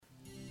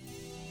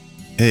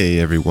Hey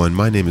everyone,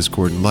 my name is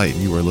Gordon Light,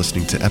 and you are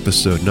listening to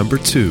episode number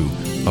 2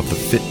 of the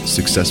Fit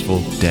Successful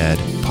Dad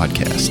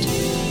podcast.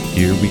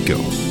 Here we go.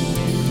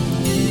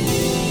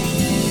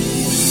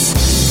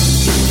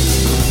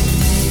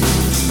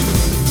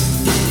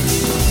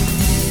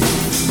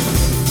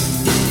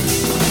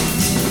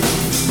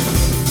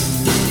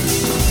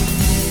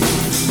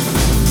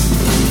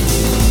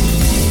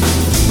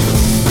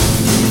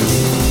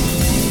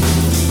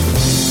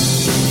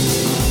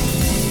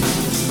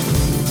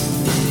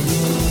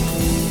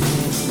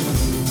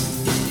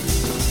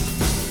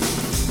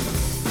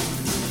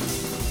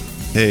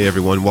 Hey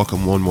everyone,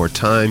 welcome one more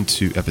time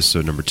to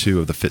episode number 2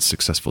 of the Fit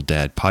Successful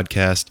Dad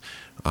podcast.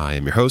 I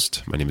am your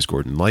host. My name is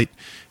Gordon Light,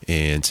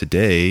 and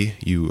today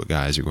you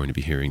guys are going to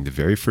be hearing the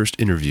very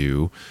first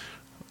interview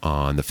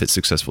on the Fit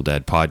Successful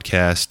Dad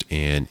podcast,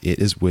 and it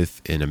is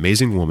with an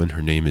amazing woman.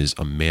 Her name is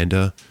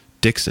Amanda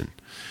Dixon.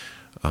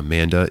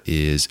 Amanda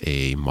is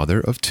a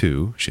mother of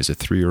 2. She has a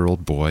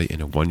 3-year-old boy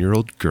and a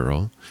 1-year-old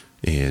girl,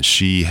 and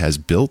she has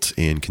built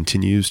and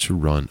continues to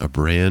run a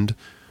brand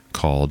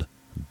called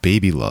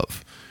Baby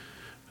Love.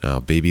 Now,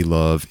 Baby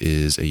Love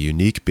is a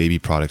unique baby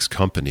products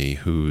company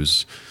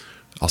whose,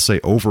 I'll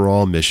say,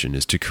 overall mission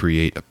is to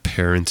create a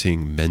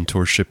parenting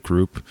mentorship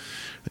group,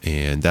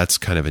 and that's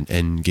kind of an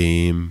end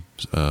game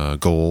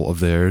goal of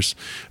theirs.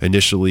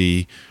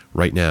 Initially,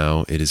 right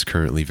now, it is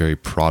currently very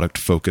product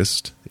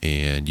focused,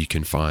 and you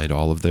can find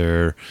all of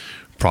their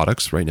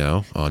products right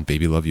now on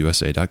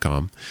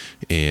babyloveusa.com.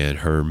 And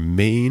her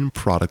main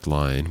product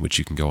line, which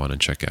you can go on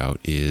and check out,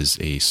 is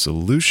a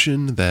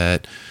solution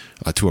that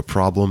to a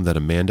problem that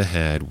Amanda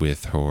had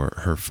with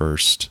her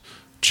first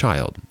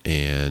child.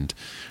 And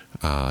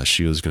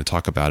she was going to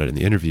talk about it in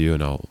the interview,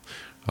 and I'll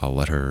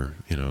let her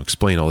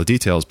explain all the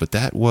details. But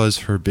that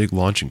was her big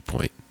launching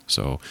point.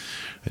 So,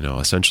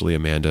 essentially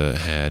Amanda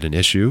had an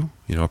issue,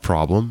 a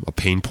problem, a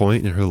pain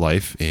point in her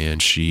life,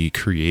 and she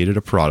created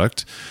a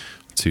product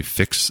to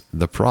fix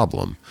the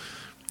problem.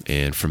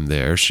 And from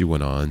there, she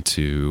went on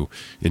to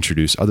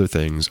introduce other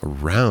things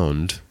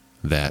around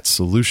that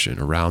solution,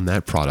 around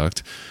that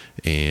product.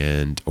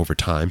 And over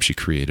time, she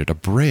created a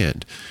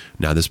brand.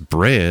 Now, this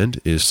brand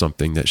is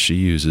something that she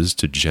uses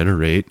to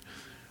generate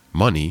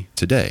money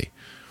today.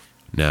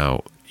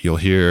 Now, you'll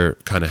hear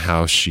kind of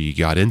how she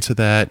got into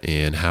that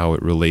and how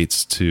it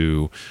relates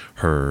to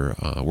her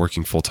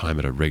working full-time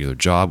at a regular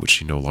job, which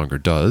she no longer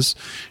does,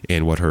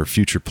 and what her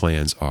future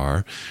plans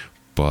are.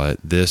 But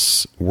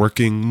this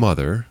working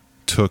mother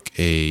took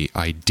an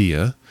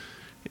idea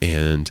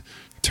and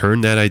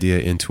turned that idea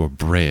into a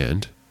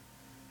brand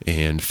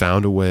and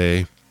found a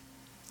way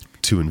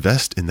to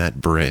invest in that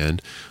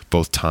brand,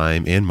 both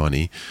time and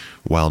money,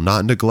 while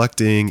not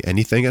neglecting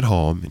anything at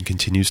home, and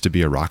continues to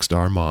be a rock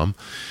star mom.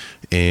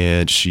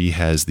 And she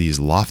has these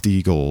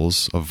lofty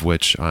goals, of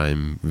which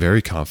I'm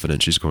very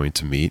confident she's going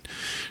to meet.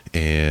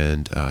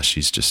 And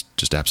she's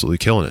just absolutely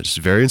killing it.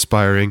 She's very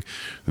inspiring,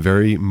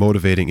 very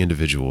motivating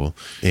individual.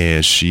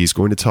 And she's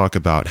going to talk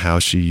about how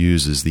she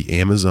uses the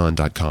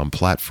Amazon.com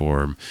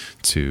platform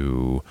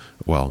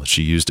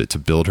she used it to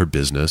build her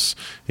business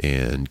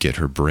and get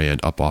her brand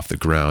up off the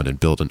ground and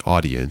build an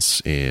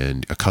audience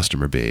and a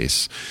customer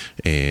base,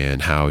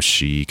 and how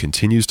she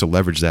continues to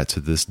leverage that to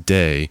this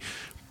day.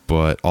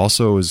 But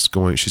also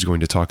she's going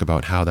to talk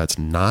about how that's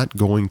not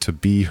going to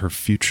be her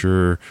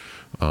future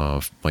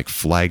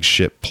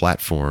flagship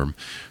platform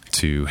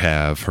to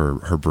have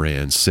her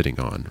brand sitting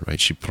on, right?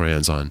 She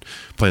plans on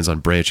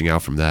branching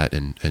out from that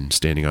and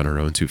standing on her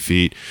own 2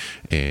 feet.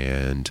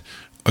 And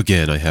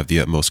again, I have the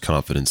utmost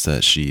confidence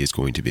that she is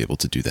going to be able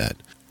to do that.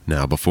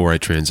 Now, before I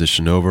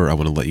transition over, I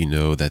want to let you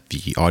know that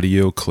the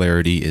audio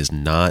clarity is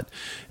not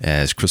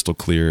as crystal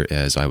clear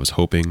as I was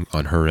hoping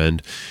on her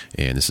end,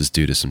 and this is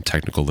due to some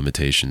technical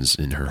limitations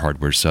in her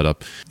hardware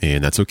setup,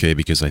 and that's okay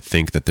because I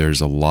think that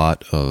there's a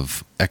lot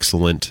of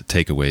excellent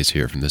takeaways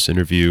here from this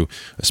interview,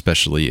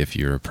 especially if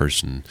you're a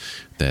person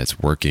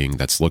that's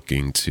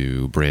looking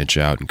to branch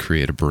out and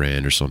create a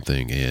brand or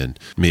something, and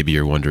maybe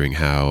you're wondering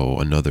how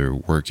another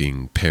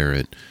working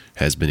parent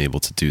has been able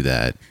to do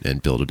that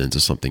and build it into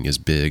something as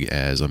big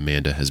as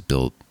Amanda has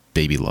built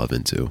Baby Love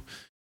into.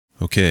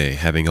 Okay,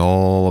 having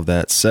all of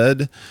that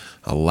said,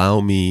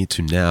 allow me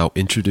to now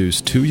introduce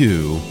to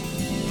you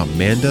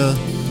Amanda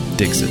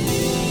Dixon.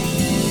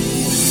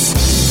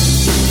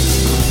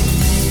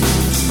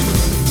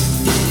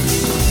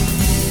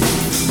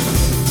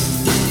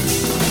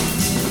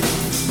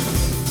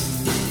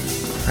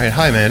 All right,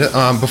 hi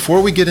Amanda.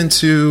 Before we get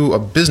into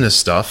business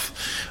stuff,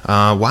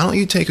 why don't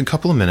you take a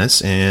couple of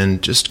minutes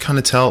and just kind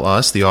of tell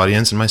us, the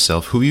audience and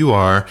myself, who you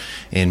are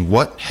and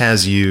what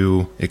has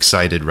you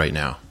excited right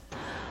now?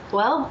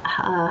 Well,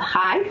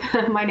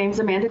 hi, my name is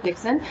Amanda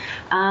Dixon.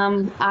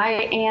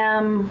 I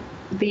am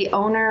the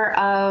owner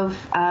of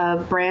a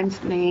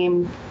brand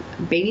named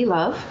Baby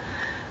Love.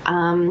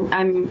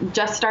 I'm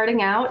just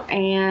starting out,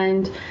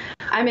 and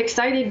I'm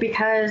excited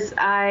because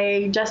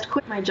I just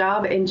quit my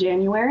job in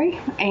January,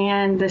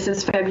 and this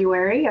is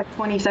February of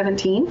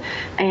 2017,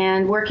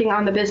 and working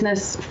on the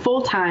business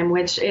full time,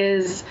 which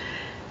is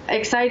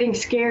exciting,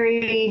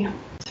 scary,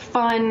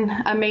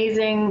 fun,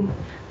 amazing,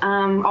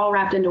 all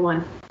wrapped into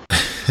one.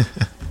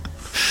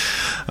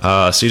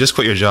 So you just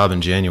quit your job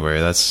in January.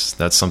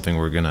 That's something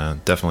we're gonna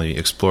definitely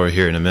explore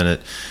here in a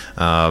minute.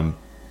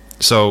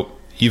 So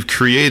you've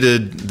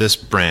created this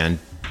brand,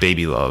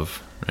 Baby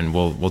Love, and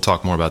we'll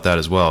talk more about that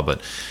as well.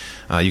 But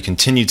you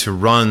continue to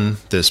run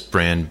this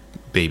brand,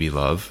 Baby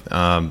Love.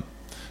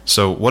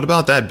 So what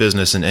about that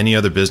business and any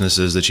other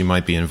businesses that you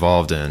might be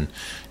involved in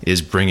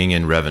is bringing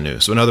in revenue?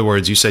 So in other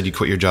words, you said you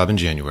quit your job in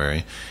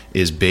January.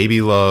 Is Baby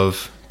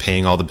Love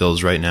paying all the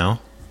bills right now?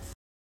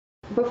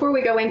 Before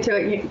we go into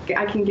it,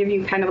 I can give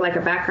you kind of like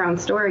a background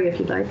story if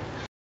you'd like.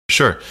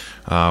 Sure.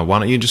 Why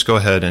don't you just go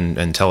ahead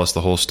and tell us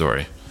the whole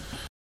story?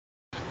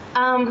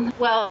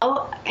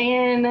 Well,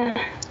 in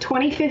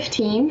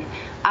 2015,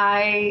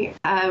 I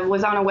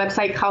was on a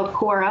website called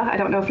Quora. I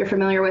don't know if you're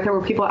familiar with it,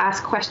 where people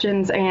ask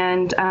questions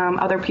and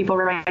other people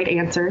write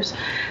answers.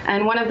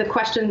 And one of the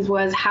questions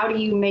was, how do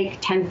you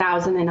make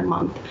 $10,000 in a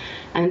month?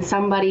 And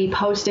somebody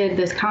posted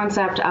this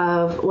concept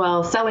of,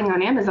 well, selling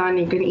on Amazon,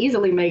 you can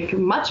easily make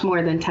much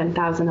more than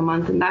 $10,000 a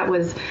month. And that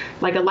was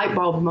like a light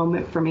bulb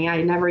moment for me.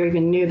 I never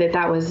even knew that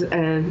that was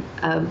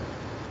a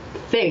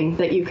thing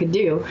that you could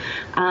do.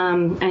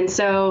 And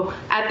so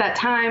at that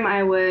time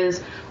I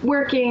was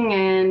working,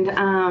 and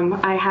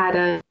I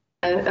had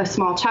a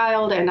small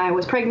child, and I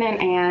was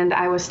pregnant, and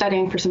I was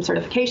studying for some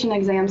certification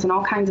exams and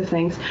all kinds of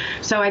things.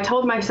 So I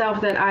told myself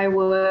that I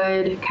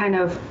would kind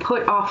of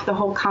put off the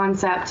whole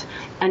concept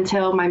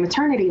until my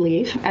maternity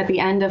leave at the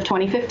end of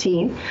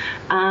 2015.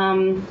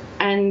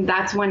 And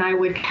that's when I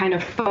would kind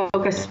of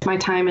focus my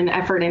time and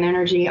effort and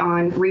energy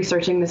on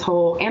researching this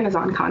whole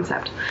Amazon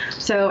concept.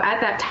 So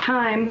at that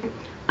time,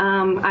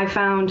 I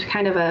found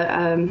kind of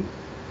a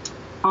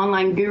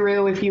online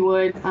guru, if you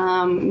would,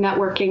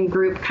 networking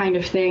group kind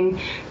of thing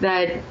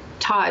that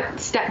taught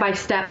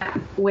step-by-step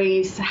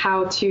ways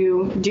how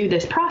to do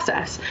this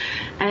process.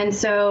 And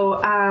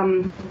so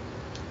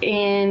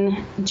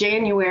in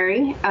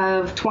January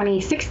of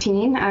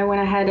 2016, I went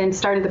ahead and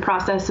started the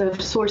process of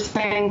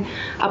sourcing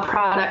a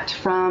product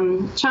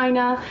from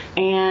China,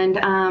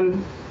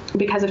 and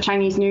because of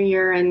Chinese New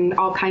Year and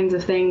all kinds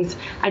of things,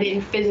 I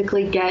didn't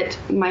physically get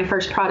my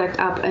first product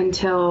up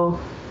until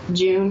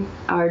June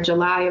or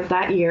July of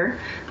that year,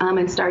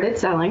 and started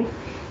selling.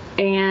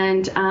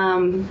 And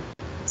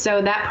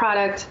so that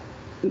product,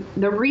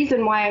 the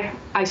reason why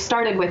I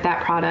started with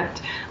that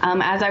product,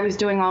 as I was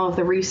doing all of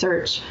the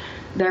research,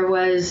 there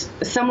was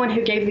someone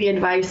who gave the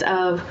advice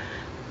of,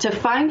 to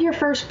find your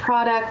first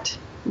product,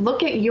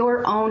 look at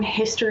your own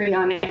history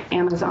on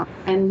Amazon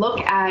and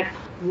look at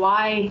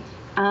why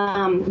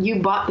you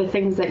bought the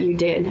things that you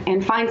did,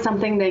 and find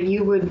something that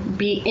you would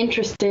be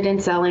interested in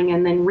selling,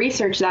 and then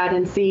research that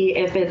and see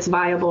if it's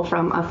viable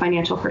from a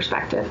financial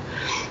perspective.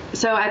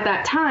 So at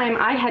that time,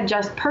 I had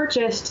just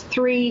purchased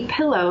 3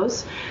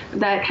 pillows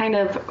that kind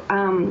of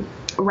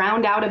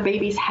round out a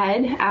baby's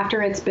head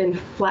after it's been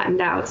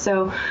flattened out.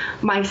 So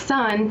my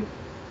son,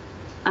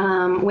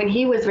 when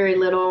he was very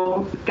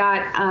little,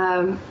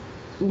 got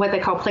what they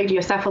call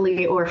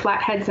plagiocephaly, or flat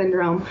head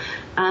syndrome,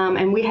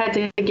 and we had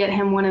to get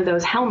him one of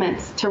those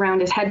helmets to round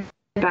his head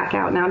back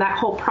out. Now that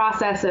whole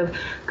process of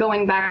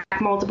going back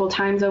multiple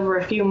times over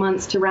a few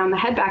months to round the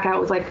head back out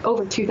was like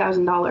over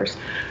 $2,000.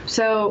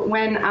 So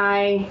when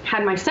I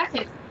had my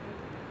second,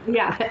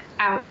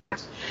 ouch.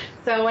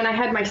 So when I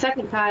had my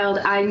second child,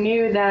 I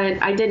knew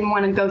that I didn't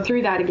want to go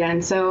through that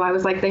again. So I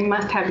was like, they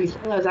must have these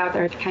pillows out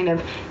there to kind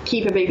of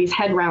keep a baby's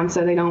head round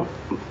so they don't,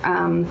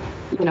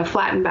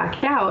 flatten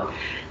back out.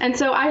 And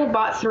so I had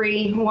bought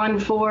 3, one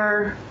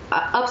for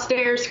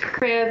upstairs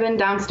crib and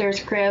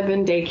downstairs crib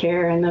and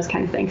daycare and those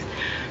kind of things.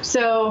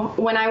 So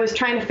when I was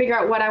trying to figure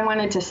out what I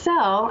wanted to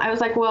sell, I was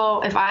like,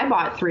 well, if I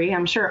bought 3,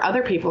 I'm sure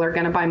other people are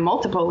going to buy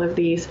multiple of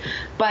these.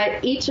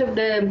 But each of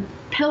the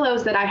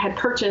pillows that I had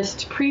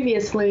purchased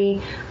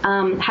previously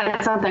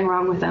had something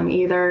wrong with them.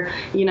 Either,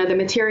 the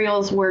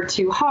materials were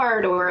too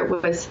hard, or it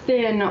was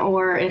thin,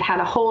 or it had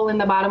a hole in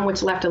the bottom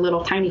which left a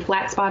little tiny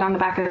flat spot on the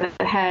back of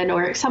the head,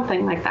 or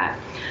something like that.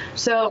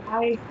 So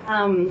I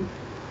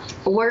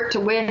worked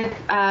with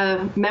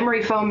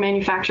memory foam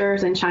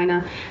manufacturers in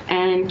China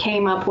and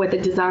came up with a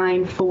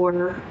design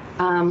for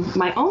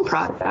my own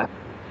product.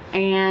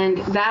 And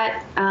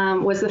that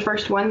was the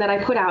first one that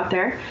I put out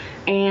there.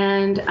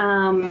 And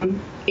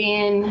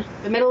in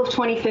the middle of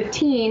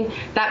 2015,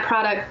 that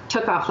product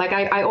took off. Like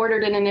I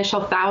ordered an initial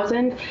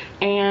 1,000,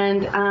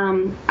 and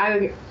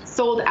I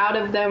sold out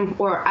of them,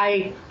 or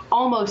I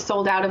almost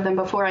sold out of them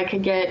before I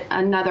could get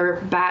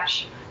another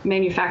batch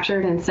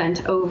manufactured and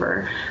sent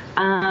over.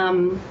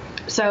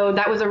 So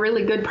that was a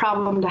really good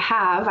problem to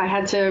have. I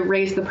had to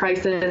raise the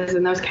prices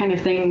and those kind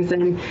of things,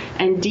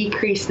 and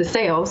decrease the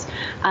sales.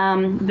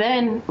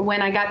 Then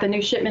when I got the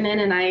new shipment in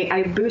and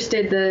I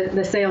boosted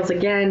the sales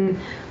again,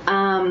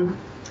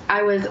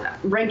 I was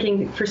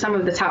ranking for some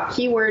of the top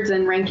keywords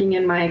and ranking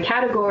in my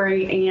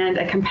category, and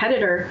a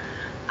competitor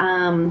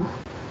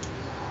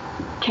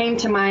came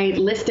to my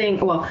listing,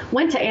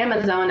 went to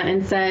Amazon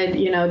and said,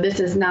 this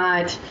is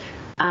not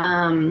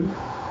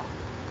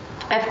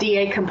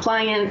FDA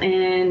compliant,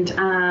 and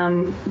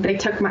they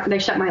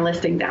shut my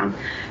listing down.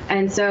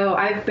 And so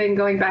I've been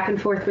going back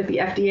and forth with the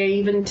FDA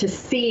even to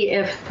see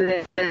if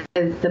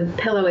the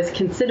pillow is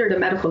considered a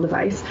medical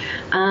device.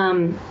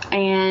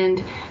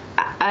 And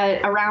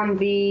around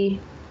the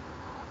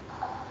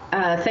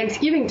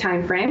Thanksgiving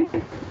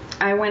timeframe,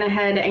 I went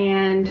ahead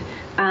and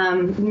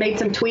made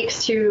some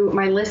tweaks to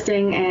my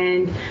listing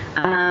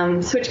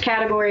and switched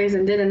categories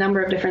and did a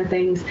number of different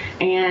things,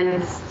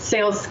 and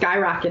sales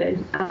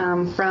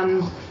skyrocketed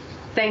from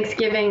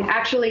Thanksgiving.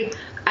 Actually,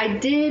 I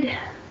did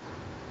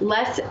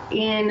less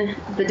in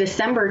the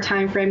December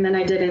timeframe than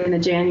I did in the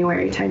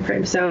January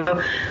timeframe.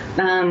 So,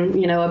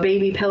 a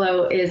baby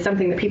pillow is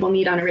something that people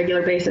need on a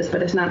regular basis,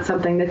 but it's not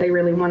something that they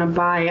really want to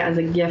buy as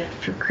a gift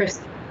for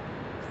Christmas.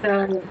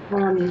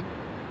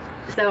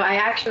 So I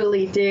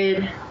actually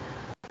did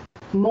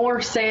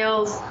more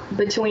sales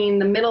between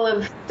the middle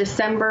of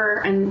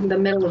December and the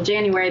middle of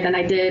January than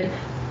I did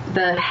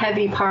the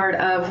heavy part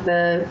of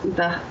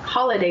the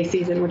holiday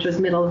season, which was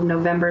middle of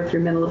November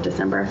through middle of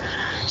December.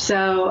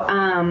 So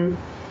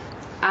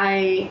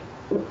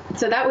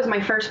so that was my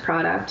first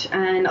product,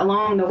 and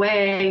along the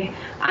way,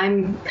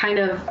 I'm kind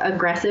of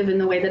aggressive in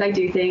the way that I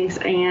do things,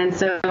 and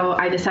so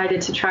I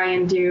decided to try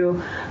and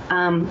do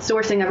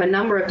sourcing of a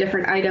number of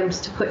different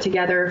items to put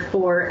together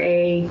for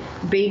a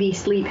baby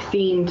sleep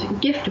themed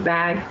gift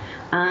bag,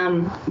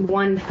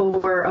 one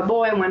for a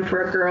boy, one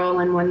for a girl,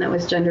 and one that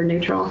was gender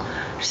neutral.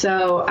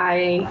 So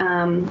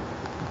I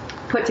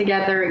put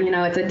together,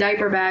 it's a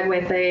diaper bag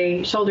with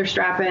a shoulder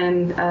strap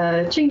and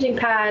a changing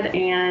pad,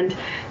 and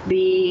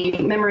the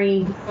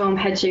memory foam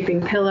head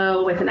shaping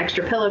pillow with an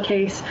extra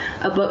pillowcase,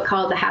 a book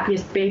called The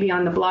Happiest Baby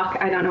on the Block.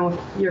 I don't know if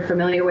you're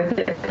familiar with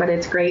it, but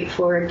it's great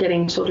for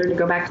getting children to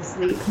go back to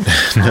sleep.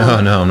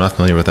 No, I'm not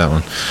familiar with that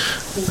one.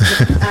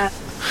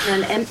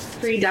 An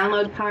MP3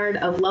 download card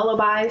of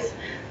lullabies,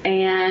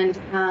 and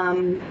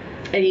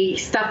a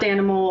stuffed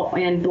animal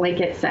and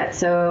blanket set.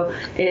 So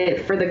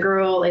for the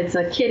girl, it's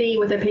a kitty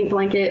with a pink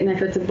blanket, and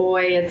if it's a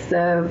boy, it's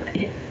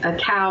a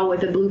cow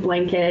with a blue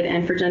blanket,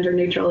 and for gender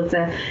neutral, it's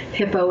a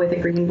hippo with a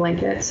green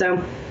blanket.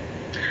 So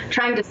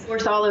trying to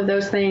source all of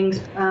those things,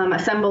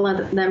 assemble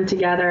them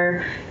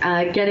together,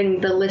 getting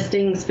the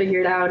listings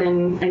figured out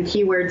and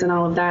keywords and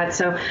all of that.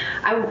 So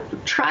I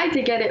tried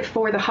to get it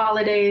for the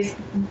holidays,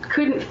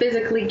 couldn't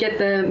physically get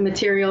the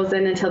materials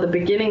in until the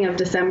beginning of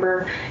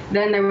December.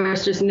 Then there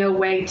was just no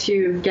way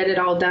to get it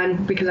all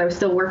done because I was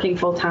still working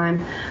full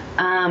time.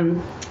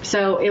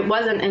 So it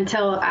wasn't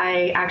until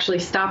I actually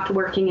stopped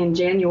working in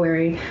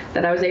January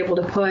that I was able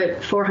to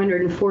put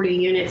 440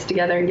 units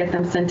together and get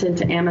them sent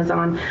into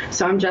Amazon.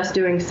 So I'm just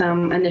doing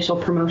some initial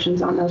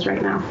promotions on those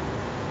right now.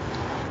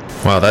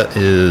 Wow, that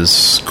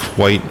is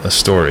quite a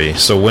story.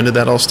 So when did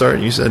that all start?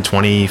 You said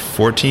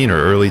 2014 or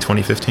early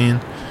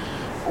 2015?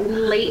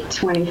 Late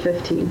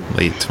 2015.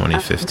 Late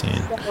 2015.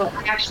 So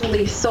I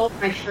actually sold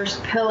my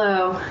first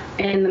pillow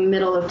in the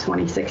middle of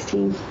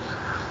 2016.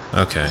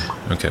 Okay.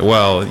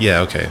 Well, yeah,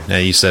 okay. Now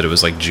you said it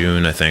was like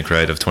June, I think,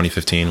 right, of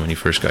 2015 when you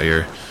first got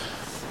your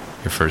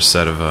first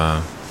set of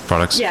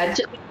products? Yeah.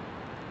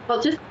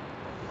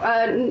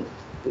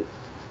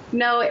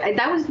 No,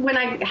 that was when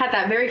I had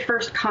that very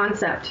first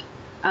concept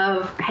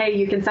of, hey,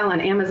 you can sell on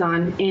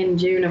Amazon in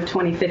June of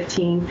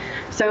 2015.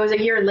 So it was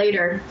a year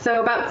later.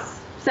 So about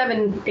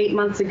 7-8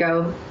 months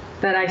ago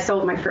that I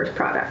sold my first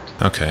product.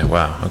 Okay,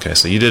 wow. Okay,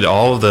 so you did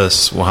all of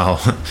this while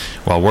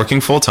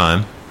working full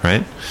time,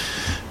 right?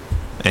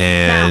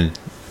 And now,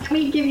 let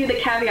me give you the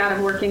caveat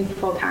of working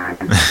full time.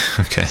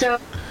 Okay. So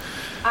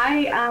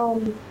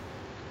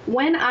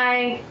when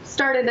I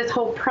started this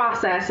whole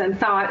process and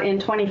thought in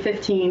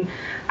 2015,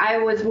 I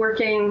was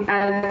working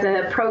as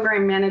a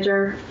program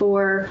manager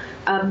for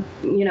a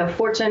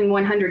Fortune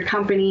 100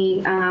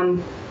 company,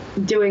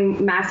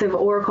 doing massive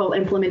Oracle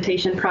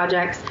implementation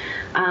projects.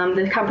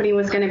 The company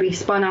was going to be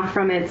spun off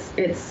from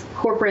its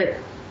corporate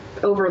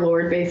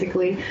overlord,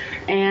 basically,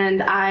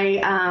 and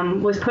I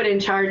was put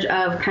in charge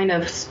of kind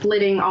of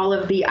splitting all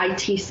of the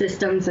IT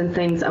systems and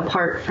things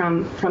apart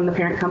from the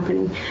parent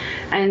company.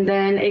 And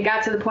then it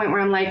got to the point where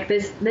I'm like,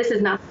 this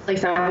is not the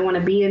place I want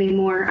to be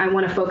anymore. I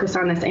want to focus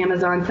on this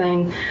Amazon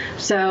thing.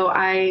 So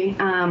I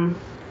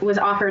was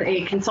offered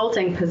a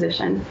consulting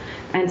position,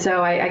 and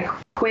so I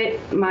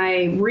quit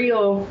my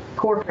real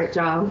corporate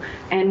job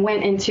and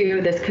went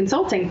into this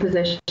consulting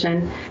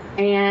position.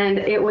 And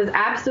it was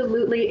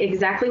absolutely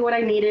exactly what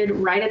I needed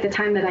right at the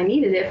time that I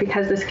needed it,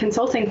 because this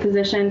consulting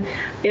position,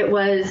 it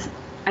was,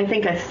 I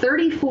think, a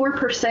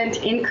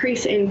 34%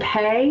 increase in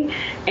pay.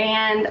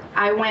 And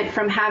I went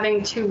from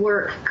having to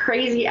work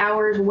crazy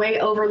hours, way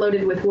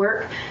overloaded with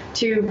work,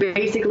 to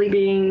basically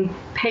being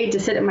paid to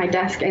sit at my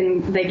desk,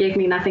 and they gave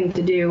me nothing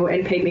to do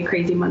and paid me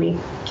crazy money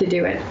to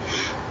do it.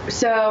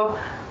 So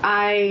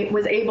I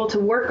was able to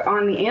work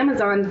on the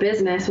Amazon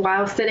business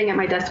while sitting at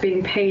my desk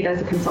being paid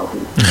as a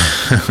consultant.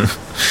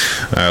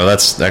 All right, well,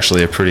 that's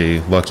actually a pretty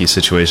lucky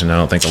situation. I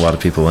don't think a lot of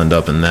people end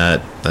up in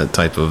that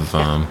type of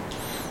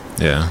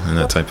in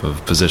that type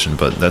of position,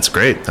 but that's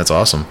great. That's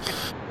awesome.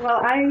 Well,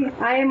 I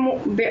I'm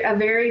a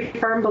very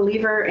firm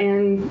believer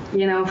in,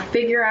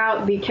 figure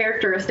out the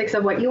characteristics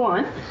of what you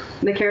want.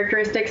 The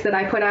characteristics that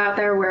I put out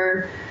there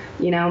were,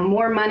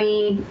 more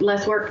money,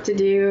 less work to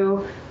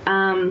do,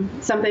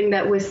 something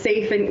that was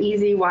safe and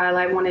easy while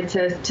I wanted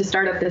to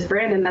start up this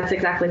brand, and that's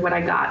exactly what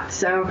I got.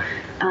 So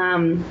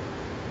I'm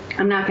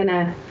not going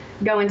to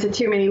go into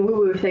too many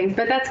woo-woo things,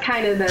 but that's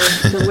kind of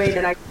the way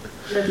that I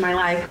live my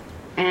life,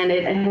 and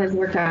it has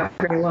worked out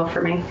pretty well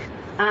for me.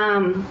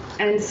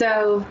 And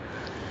so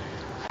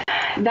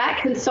that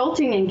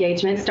consulting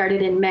engagement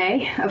started in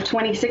May of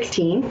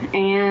 2016,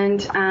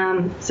 and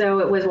so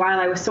it was while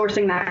I was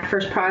sourcing that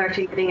first product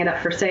and getting it up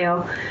for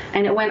sale,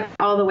 and it went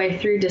all the way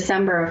through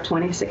December of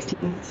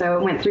 2016. So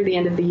it went through the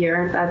end of the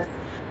year. That's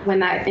when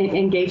that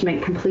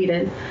engagement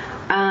completed.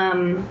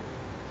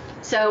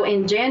 So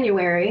in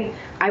January,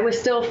 I was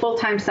still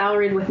full-time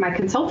salaried with my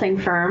consulting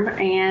firm,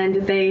 and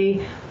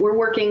they were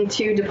working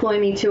to deploy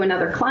me to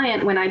another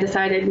client when I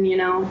decided,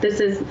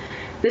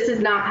 this is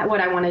not what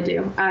I want to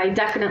do. I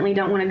definitely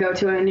don't want to go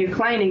to a new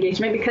client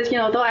engagement because,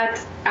 they'll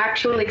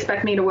actually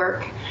expect me to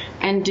work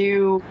and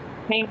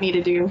pay me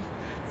to do.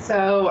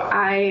 So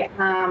I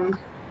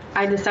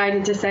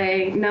decided to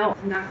say, no,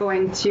 I'm not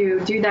going to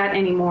do that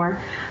anymore.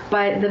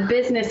 But the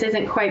business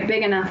isn't quite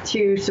big enough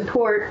to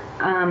support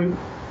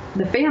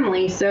the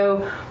family. So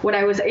what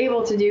I was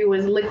able to do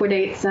was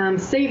liquidate some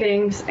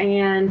savings,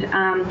 and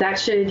that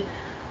should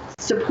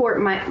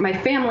support my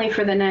family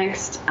for the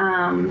next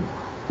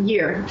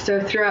year. So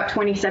throughout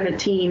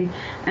 2017,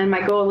 and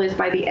my goal is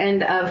by the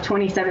end of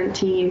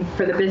 2017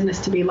 for the business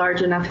to be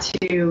large enough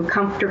to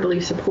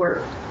comfortably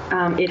support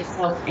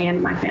itself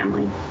and my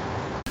family.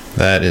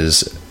 That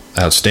is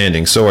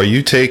outstanding. So are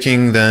you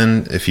taking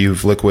then, if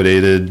you've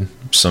liquidated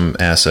some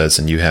assets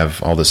and you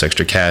have all this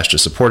extra cash to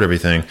support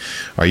everything,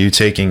 are you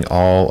taking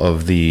all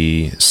of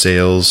the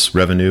sales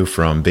revenue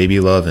from Baby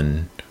Love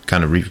and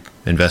kind of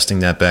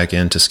reinvesting that back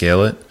in to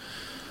scale it?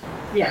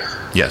 Yes.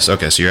 Yes.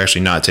 Okay. So you're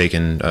actually not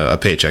taking a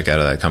paycheck out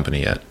of that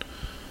company yet.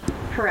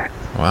 Correct.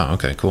 Wow.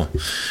 Okay. Cool.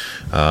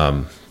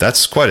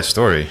 That's quite a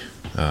story.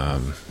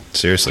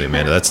 Seriously,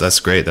 Amanda, that's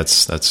great.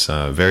 That's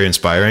very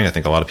inspiring. I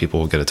think a lot of people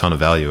will get a ton of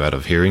value out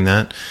of hearing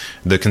that.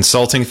 The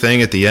consulting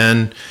thing at the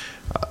end,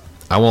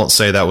 I won't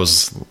say that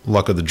was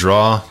luck of the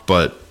draw,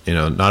 but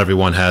not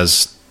everyone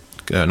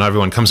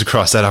comes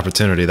across that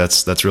opportunity.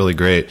 That's really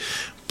great.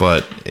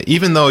 But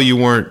even though you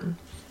weren't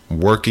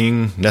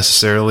working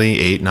necessarily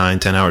 8, 9,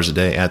 10 hours a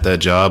day at that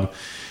job,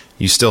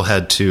 you still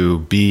had to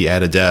be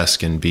at a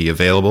desk and be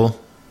available,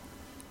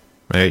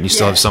 right? You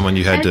still have someone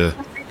you had to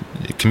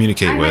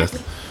communicate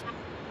with.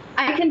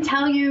 I can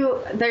tell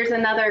you there's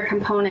another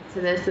component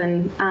to this,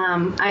 and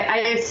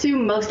I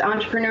assume most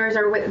entrepreneurs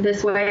are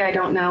this way. I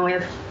don't know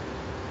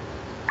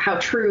how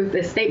true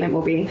this statement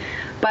will be,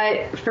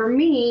 but for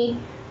me,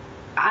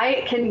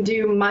 I can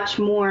do much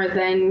more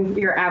than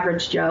your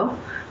average Joe.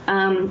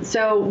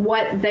 So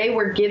what they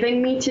were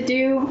giving me to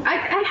do,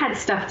 I had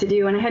stuff to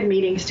do, and I had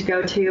meetings to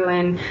go to,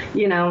 and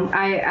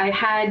I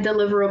had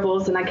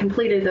deliverables, and I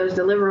completed those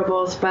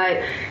deliverables,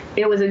 but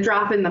it was a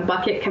drop in the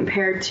bucket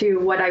compared to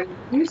what I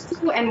used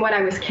to and what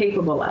I was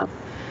capable of.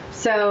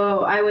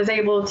 So I was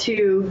able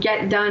to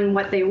get done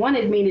what they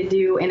wanted me to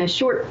do in a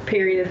short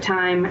period of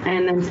time,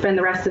 and then spend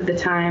the rest of the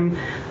time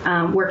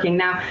working.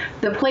 Now,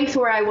 the place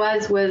where I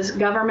was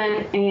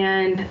government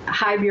and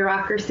high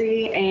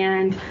bureaucracy,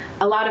 and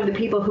a lot of the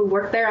people who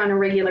work there on a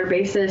regular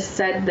basis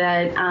said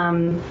that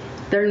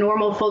their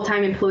normal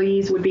full-time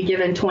employees would be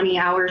given 20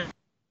 hours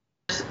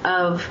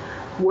of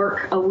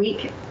work a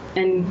week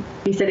and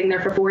be sitting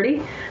there for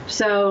 40.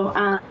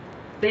 So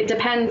it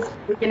depends,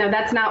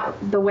 that's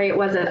not the way it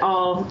was at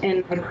all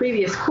in my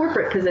previous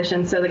corporate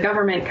position. So the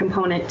government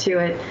component to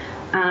it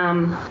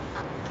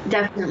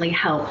definitely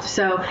helped.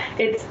 So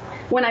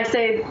when I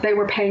say they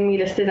were paying me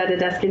to sit at a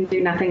desk and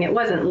do nothing, it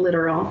wasn't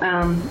literal.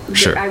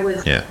 Sure. I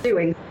was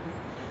doing.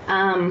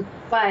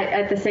 But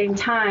at the same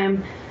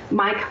time,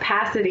 my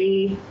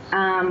capacity,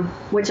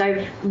 which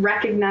I've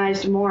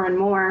recognized more and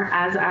more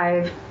as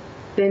I've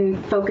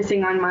been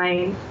focusing on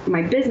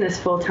my business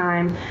full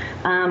time,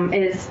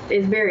 is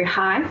very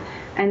high,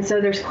 and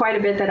so there's quite a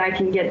bit that I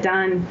can get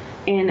done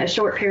in a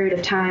short period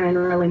of time and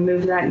really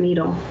move that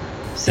needle.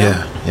 So.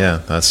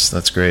 Yeah,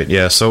 that's great.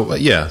 So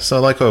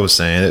like I was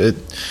saying,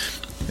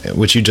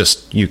 which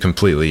you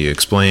completely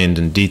explained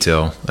in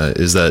detail,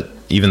 is that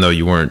even though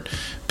you weren't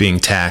being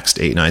taxed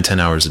 8, 9, 10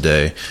 hours a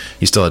day,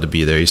 you still had to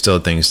be there. You still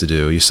had things to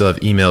do. You still have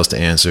emails to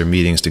answer,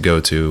 meetings to go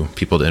to,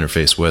 people to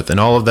interface with, and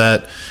all of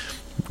that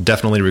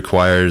definitely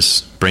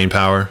requires brain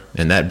power,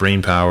 and that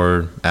brain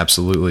power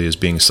absolutely is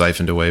being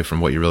siphoned away from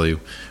what you really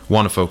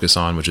want to focus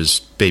on, which is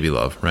Baby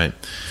Love, right?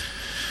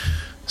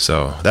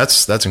 So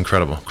that's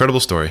incredible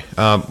story.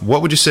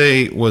 What would you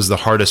say was the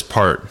hardest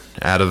part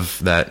out of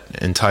that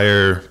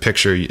entire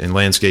picture and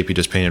landscape you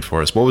just painted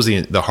for us? What was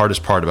the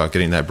hardest part about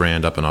getting that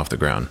brand up and off the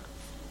ground?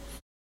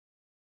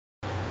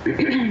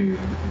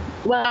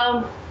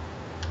 Well,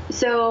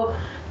 so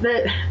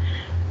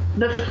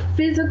the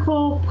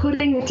physical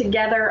putting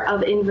together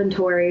of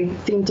inventory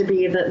seemed to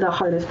be the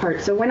hardest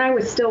part. So when I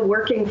was still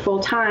working full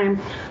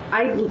time,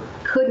 I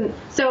couldn't.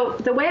 So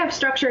the way I've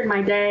structured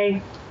my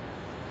day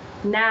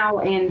now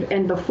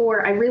and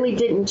before, I really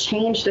didn't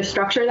change the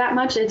structure that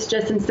much. It's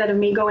just instead of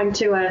me going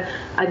to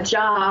a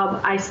job,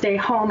 I stay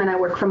home and I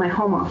work from my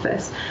home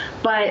office.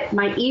 But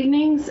my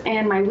evenings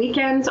and my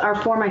weekends are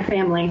for my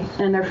family,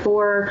 and they're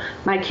for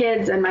my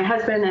kids and my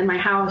husband and my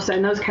house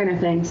and those kind of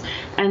things.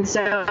 And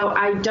so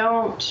I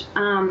don't,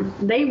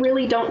 they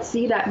really don't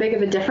see that big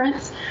of a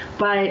difference,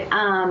 but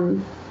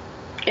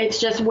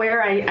it's just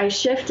where I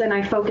shift and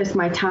I focus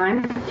my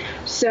time.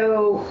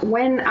 So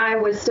when I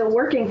was still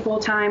working full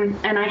time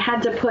and I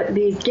had to put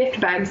these gift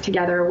bags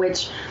together,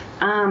 which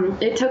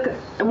it took,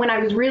 when I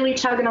was really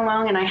chugging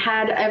along and I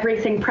had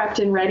everything prepped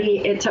and ready,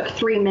 it took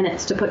 3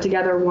 minutes to put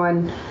together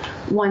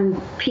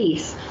one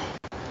piece.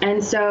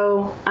 And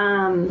so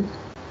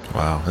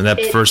wow. And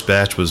that first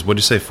batch was, what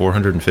did you say,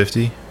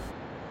 450?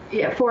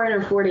 Yeah,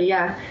 440,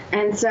 yeah.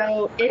 And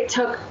so it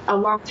took a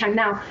long time.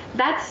 Now,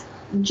 that's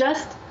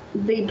just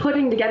the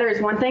putting together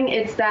is one thing.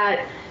 It's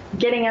that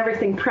getting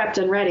everything prepped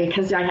and ready,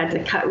 because I had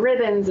to cut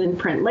ribbons and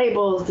print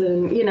labels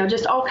and,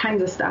 just all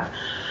kinds of stuff.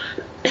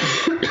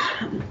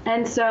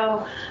 And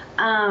so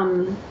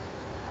I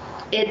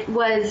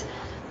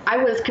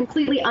was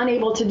completely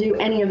unable to do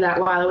any of that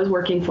while I was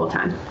working full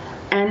time.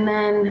 And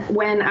then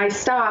when I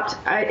stopped,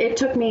 it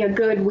took me a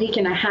good week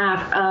and a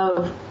half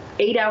of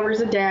 8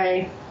 hours a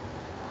day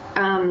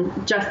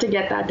just to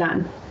get that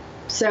done.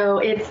 So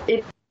it's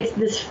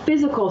this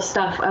physical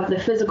stuff of the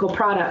physical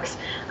products.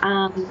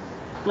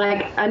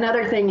 Like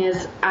another thing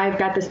is I've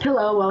got this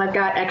pillow. Well, I've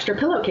got extra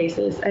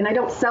pillowcases, and I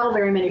don't sell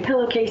very many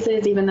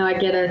pillowcases, even though I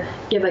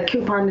give a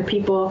coupon to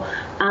people.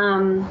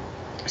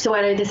 So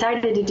what I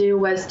decided to do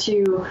was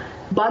to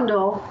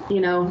bundle,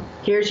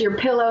 here's your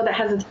pillow that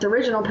has its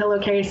original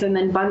pillowcase, and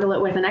then bundle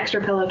it with an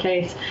extra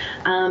pillowcase.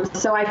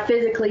 So I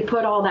physically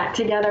put all that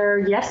together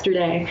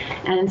yesterday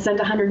and sent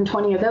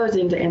 120 of those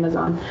into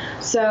Amazon.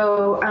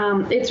 So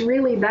it's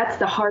really, that's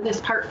the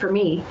hardest part for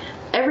me.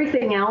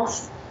 Everything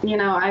else,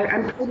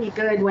 I'm pretty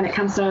good when it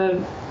comes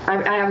to,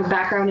 I have a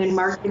background in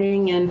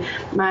marketing and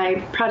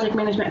my project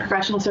management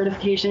professional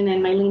certification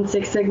and my Lean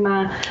Six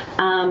Sigma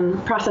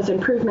process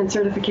improvement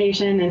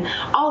certification and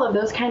all of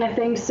those kind of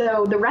things.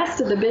 So the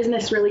rest of the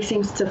business really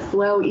seems to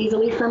flow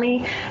easily for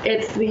me.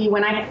 It's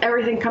when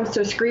everything comes to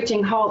a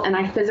screeching halt and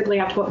I physically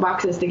have to put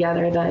boxes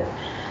together that's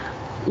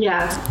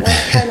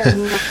kind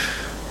of...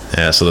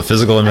 Yeah, so the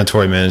physical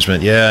inventory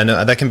management, I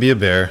know that can be a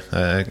bear.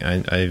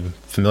 I'm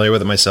familiar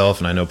with it myself,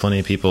 and I know plenty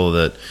of people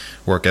that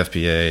work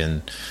FBA,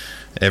 and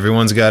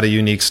everyone's got a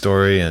unique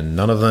story, and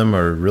none of them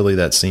are really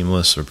that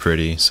seamless or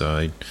pretty,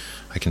 so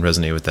I can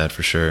resonate with that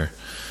for sure.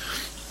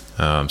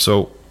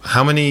 So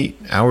how many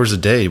hours a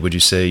day would you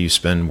say you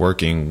spend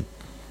working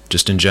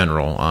just in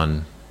general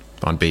on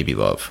Baby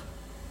Love?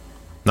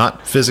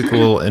 Not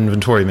physical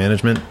inventory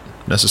management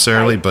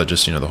necessarily, but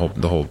just,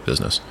 the whole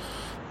business.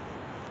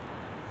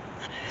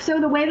 So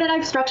the way that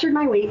I've structured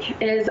my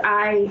week is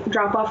I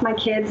drop off my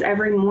kids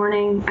every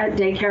morning at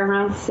daycare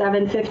around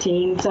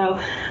 7:15.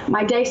 So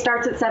my day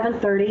starts at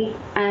 7:30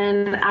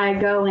 and I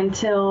go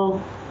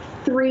until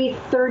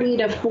 3:30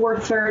 to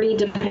 4:30,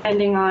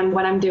 depending on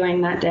what I'm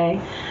doing that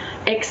day.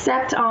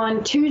 Except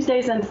on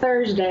Tuesdays and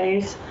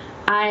Thursdays,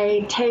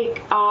 I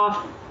take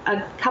off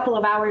a couple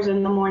of hours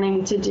in the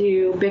morning to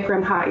do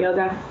Bikram hot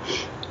yoga.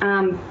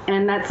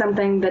 And that's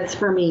something that's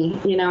for me.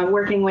 I'm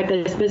working with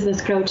this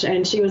business coach,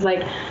 and she was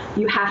like,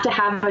 you have to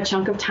have a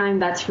chunk of time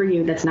that's for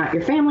you. That's not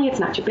your family. It's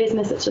not your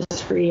business. It's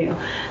just for you.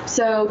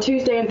 So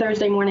Tuesday and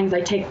Thursday mornings,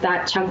 I take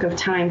that chunk of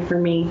time for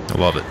me. I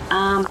love it.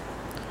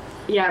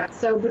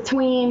 So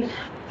between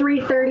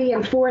 3:30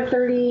 and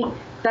 4:30,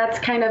 that's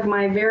kind of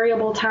my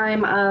variable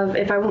time of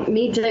if I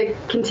need to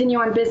continue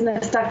on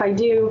business stuff, I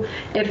do.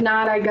 If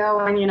not, I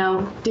go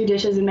and, do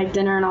dishes and make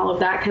dinner and all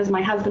of that, because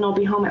my husband will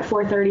be home at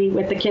 4:30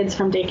 with the kids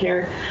from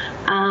daycare.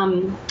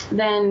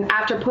 Then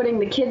after putting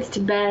the kids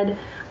to bed,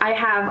 I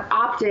have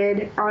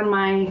opted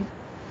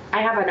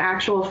I have an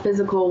actual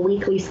physical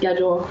weekly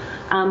schedule.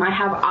 I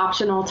have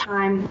optional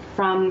time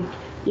from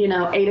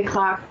 8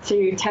 o'clock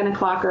to 10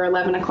 o'clock or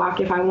 11 o'clock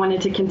if I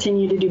wanted to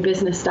continue to do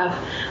business stuff.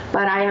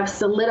 But I have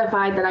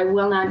solidified that I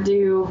will not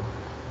do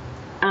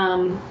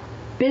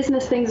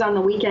business things on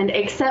the weekend,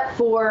 except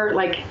for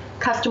like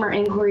customer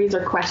inquiries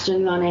or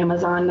questions on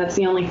Amazon. That's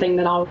the only thing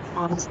that I'll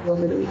respond to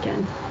over the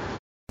weekend.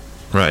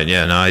 Right.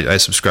 Yeah. No, I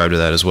subscribe to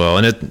that as well.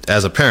 And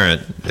as a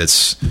parent,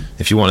 it's,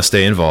 if you want to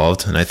stay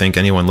involved, and I think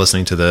anyone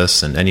listening to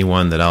this and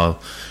anyone that I'll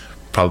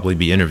probably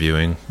be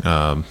interviewing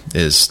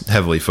is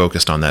heavily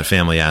focused on that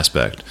family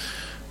aspect.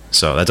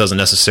 So that doesn't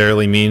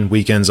necessarily mean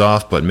weekends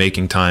off, but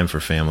making time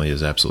for family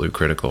is absolutely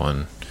critical.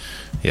 And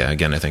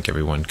again, I think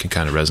everyone can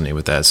kind of resonate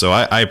with that. So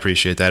I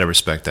appreciate that. I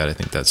respect that. I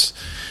think that's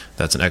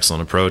an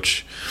excellent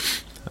approach.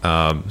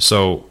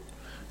 So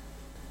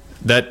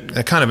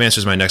that kind of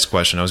answers my next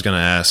question. I was going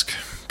to ask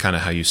kind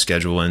of how you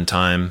schedule in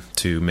time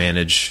to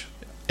manage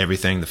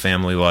everything, the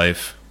family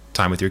life,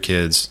 time with your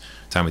kids,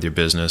 time with your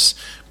business,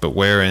 but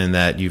wherein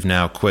that you've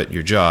now quit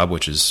your job,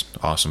 which is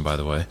awesome, by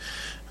the way,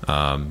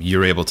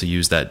 you're able to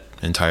use that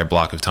entire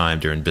block of time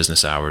during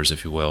business hours,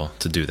 if you will,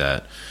 to do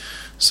that.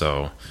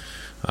 So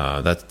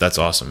that's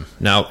awesome.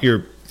 Now,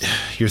 your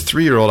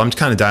 3-year-old, I'm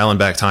kind of dialing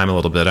back time a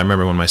little bit. I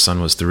remember when my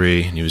son was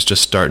 3, and he was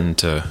just starting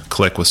to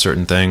click with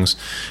certain things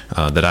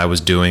that I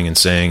was doing and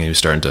saying, and he was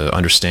starting to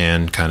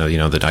understand kind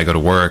of, that I go to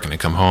work and I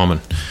come home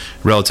and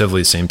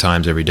relatively the same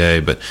times every day.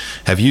 But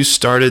have you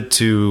started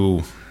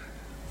to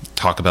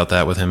talk about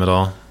that with him at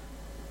all?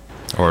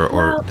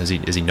 Or has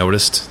he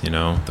noticed,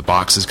 the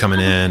boxes coming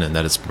in and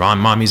that it's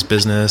mommy's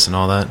business and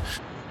all that?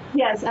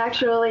 Yes,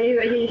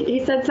 actually,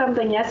 he said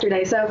something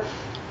yesterday. So,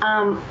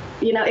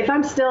 if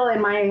I'm still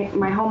in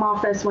my home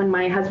office when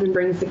my husband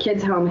brings the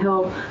kids home,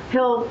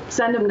 he'll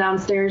send them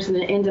downstairs and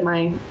into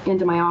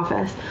my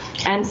office.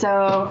 And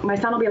so my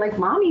son will be like,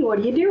 "Mommy, what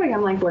are you doing?"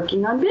 I'm like,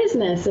 "Working on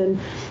business." And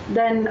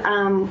then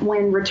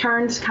when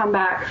returns come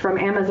back from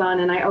Amazon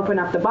and I open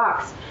up the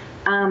box,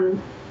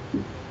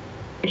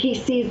 he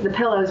sees the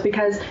pillows,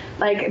 because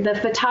like the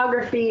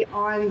photography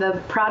on the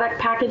product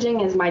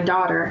packaging is my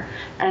daughter.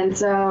 And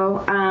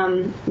so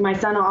my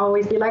son will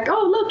always be like,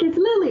 "Oh, look, it's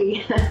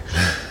Lily."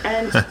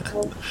 And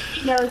so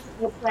he knows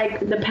it's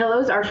like the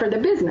pillows are for the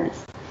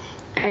business.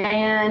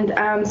 And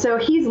so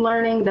he's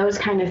learning those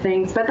kind of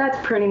things, but that's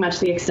pretty much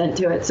the extent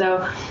to it.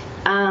 So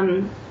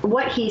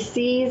what he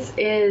sees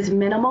is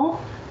minimal.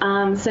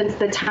 Since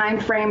the time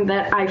frame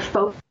that I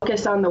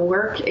focus on the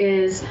work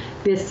is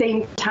the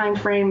same time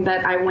frame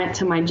that I went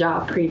to my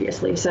job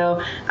previously.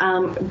 So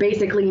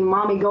basically,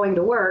 mommy going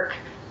to work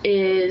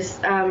is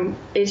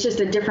just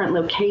a different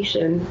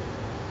location,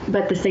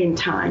 but the same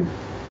time.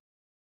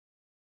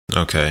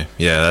 Okay,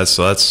 yeah,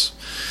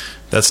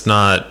 that's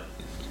not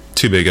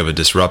too big of a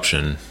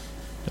disruption.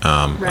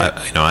 Right.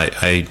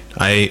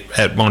 I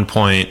at one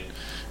point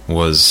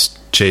was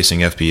chasing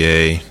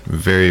FBA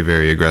very,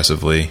 very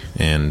aggressively,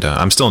 and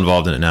I'm still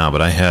involved in it now,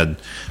 but I had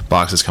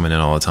boxes coming in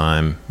all the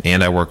time,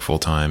 and I work full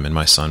time, and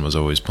my son was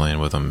always playing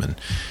with them, and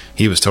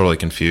he was totally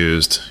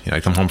confused.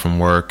 I'd come home from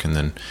work, and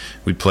then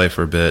we'd play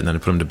for a bit, and then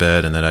I'd put him to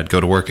bed, and then I'd go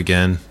to work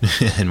again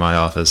in my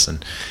office,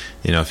 and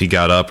if he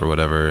got up or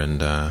whatever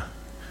and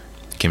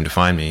came to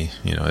find me,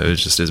 it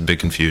was just this big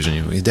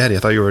confusion. "Hey, Daddy, I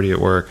thought you were already at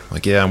work." I'm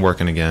like, "Yeah, I'm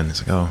working again."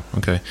 He's like, "Oh,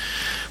 okay."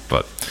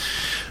 But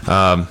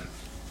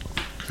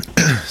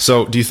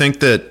so do you think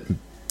that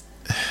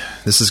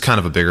this is kind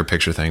of a bigger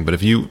picture thing, but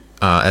if you,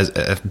 as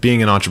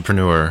being an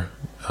entrepreneur,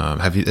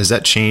 has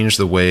that changed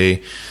the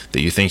way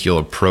that you think you'll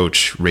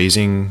approach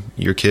raising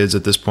your kids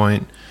at this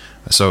point?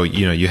 So,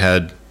 you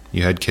had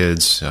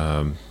kids,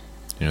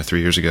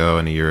 3 years ago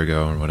and a year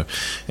ago or whatever,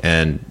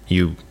 and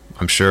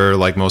I'm sure,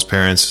 like most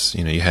parents,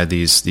 you had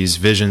these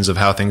visions of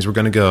how things were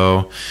going to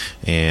go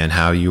and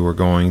how you were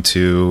going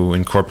to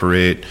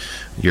incorporate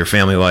your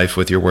family life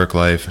with your work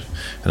life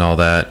and all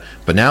that.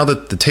 But now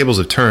that the tables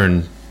have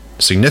turned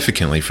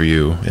significantly for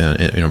you,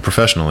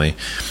 professionally,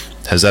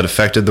 has that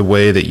affected the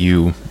way that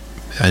you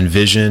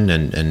envision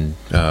and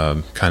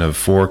kind of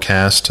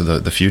forecast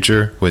the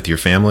future with your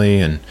family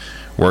and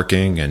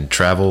working and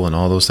travel and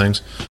all those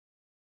things?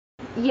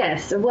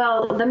 Yes.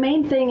 Well, the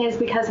main thing is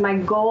because my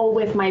goal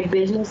with my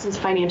business is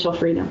financial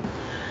freedom.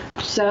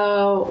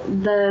 So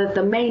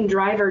the main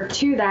driver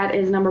to that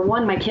is, number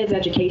one, my kids'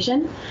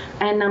 education,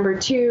 and number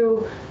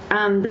two,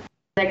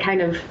 that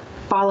kind of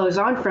follows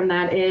on from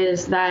that,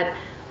 is that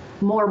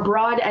more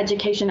broad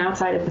education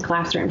outside of the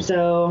classroom.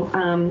 So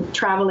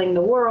traveling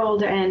the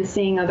world and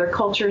seeing other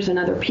cultures and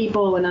other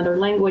people and other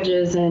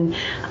languages, and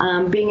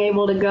being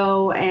able to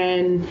go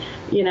and,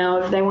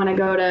 if they want to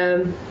go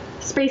to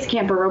space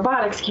camp or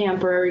robotics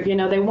camp, or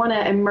they want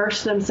to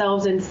immerse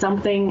themselves in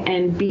something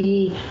and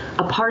be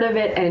a part of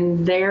it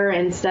and there,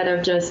 instead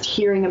of just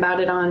hearing about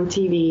it on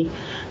TV.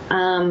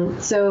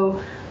 So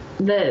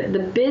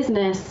the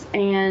business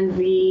and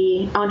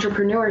the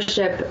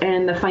entrepreneurship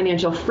and the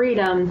financial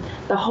freedom,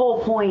 the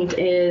whole point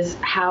is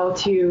how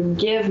to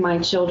give my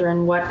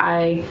children what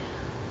I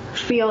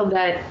feel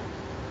that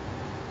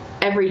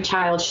every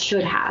child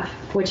should have,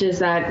 which is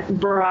that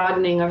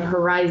broadening of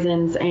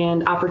horizons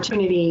and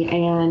opportunity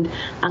and,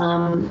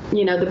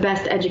 the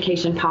best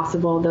education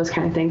possible, those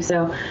kind of things.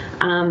 So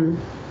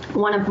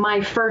one of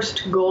my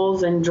first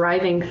goals and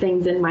driving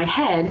things in my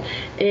head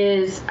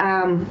is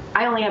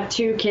I only have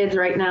 2 kids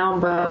right now,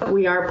 but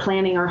we are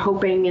planning or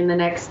hoping in the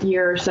next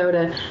year or so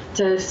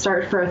to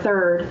start for a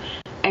third.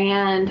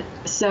 And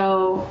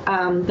so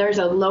there's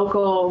a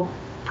local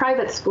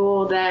private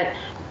school that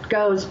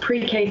goes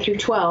pre-K through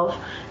 12,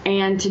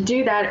 and to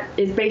do that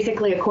is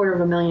basically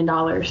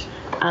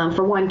 $250,000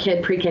 for one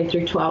kid pre-K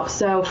through 12.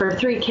 So for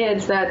 3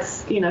 kids,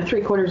 that's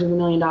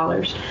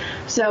 $750,000.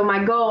 So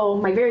my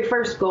very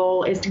first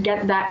goal, is to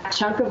get that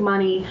chunk of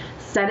money,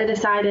 set it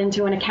aside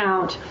into an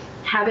account,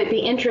 have it be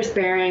interest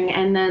bearing,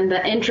 and then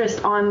the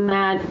interest on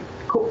that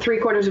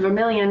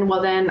 $750,000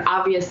 will then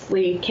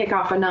obviously kick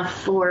off enough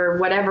for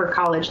whatever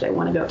college they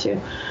want to go to.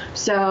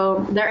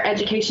 So their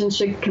education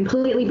should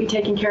completely be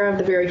taken care of,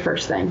 the very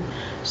first thing.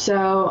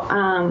 So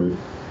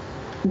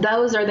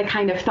those are the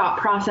kind of thought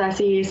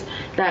processes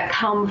that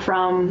come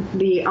from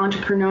the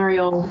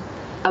entrepreneurial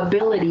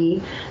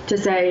ability to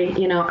say,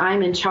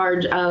 I'm in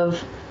charge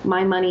of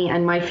my money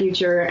and my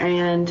future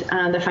and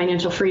the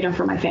financial freedom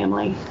for my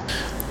family.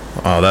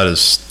 Oh, that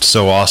is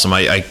so awesome.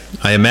 I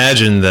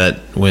imagine that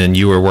when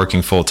you were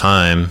working full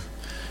time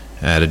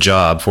at a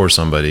job for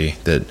somebody,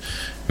 that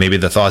maybe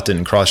the thought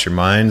didn't cross your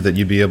mind that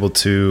you'd be able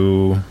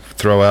to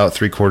throw out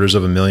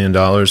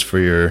 $750,000 for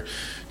your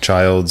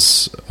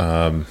child's,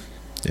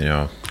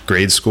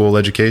 grade school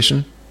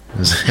education.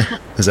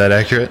 Is that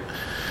accurate?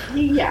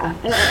 Yeah,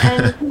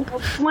 and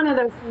it's one of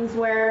those things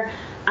where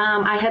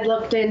I had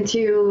looked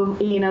into,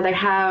 they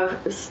have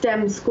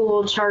STEM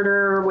school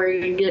charter where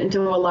you get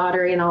into a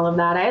lottery and all of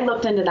that. I had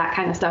looked into that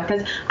kind of stuff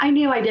because I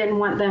knew I didn't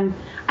want them.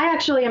 I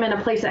actually am in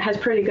a place that has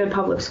pretty good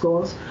public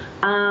schools.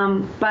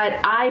 But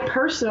I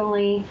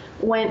personally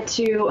went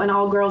to an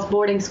all-girls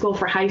boarding school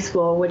for high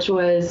school, which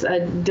was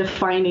a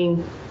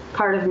defining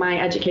part of my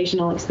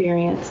educational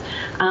experience.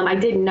 I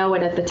didn't know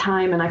it at the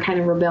time, and I kind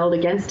of rebelled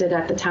against it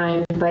at the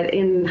time. But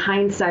in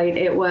hindsight,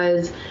 it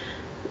was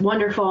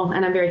wonderful,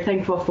 and I'm very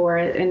thankful for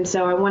it. And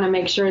so I want to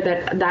make sure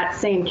that that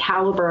same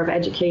caliber of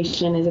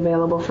education is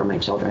available for my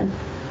children.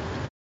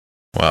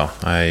 Well,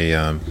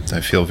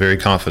 I feel very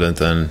confident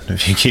then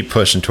if you keep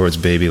pushing towards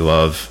Baby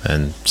Love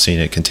and seeing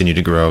it continue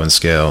to grow and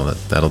scale,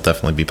 that'll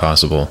definitely be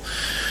possible.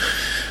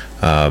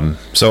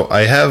 So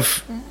I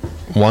have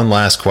one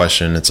last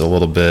question. It's a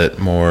little bit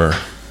more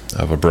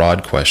of a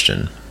broad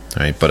question,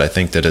 right? But I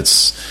think that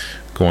it's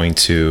going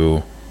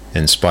to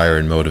inspire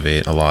and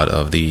motivate a lot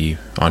of the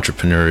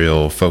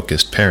entrepreneurial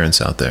focused parents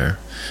out there.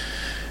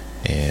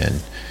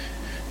 And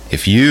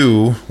if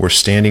you were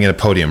standing at a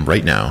podium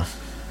right now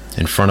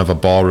in front of a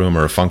ballroom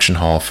or a function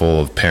hall full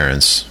of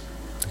parents,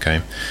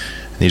 okay?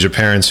 These are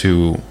parents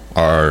who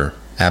are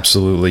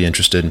absolutely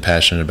interested and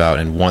passionate about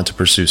and want to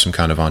pursue some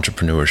kind of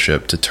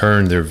entrepreneurship to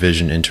turn their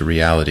vision into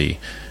reality,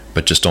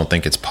 but just don't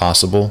think it's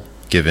possible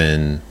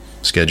given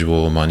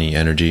schedule, money,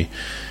 energy.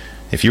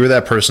 If you were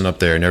that person up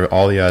there and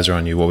all the eyes are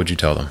on you, what would you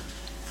tell them?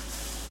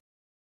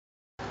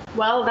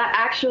 Well, that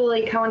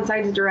actually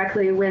coincides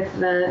directly with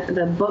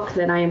the book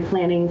that I am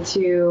planning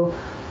to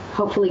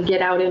hopefully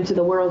get out into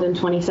the world in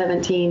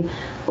 2017,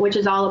 which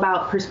is all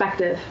about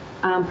perspective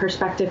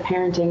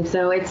parenting.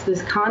 So it's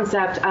this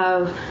concept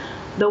of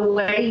the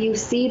way you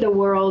see the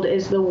world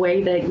is the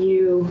way that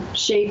you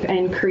shape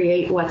and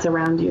create what's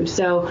around you.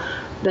 So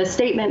the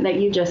statement that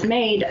you just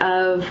made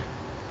of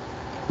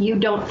you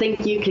don't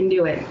think you can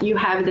do it. You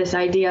have this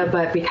idea,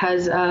 but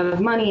because of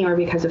money or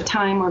because of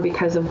time or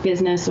because of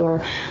business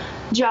or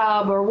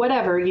job or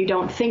whatever, you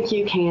don't think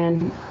you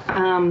can.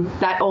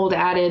 That old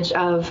adage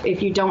of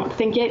if you don't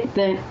think you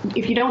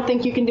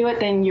can do it,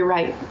 then you're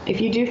right.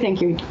 If you do think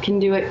you can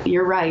do it,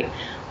 you're right.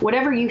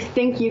 Whatever you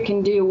think you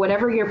can do,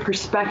 whatever your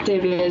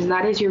perspective is,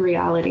 that is your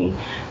reality.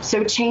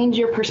 So change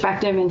your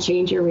perspective and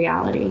change your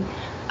reality.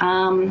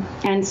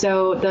 And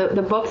so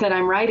the book that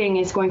I'm writing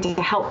is going to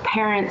help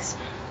parents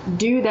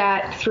do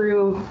that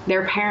through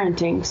their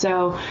parenting.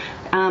 So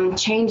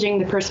changing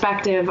the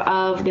perspective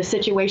of the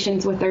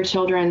situations with their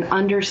children,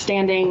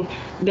 understanding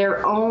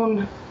their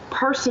own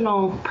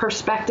personal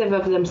perspective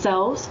of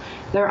themselves,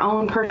 their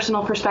own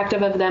personal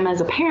perspective of them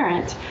as a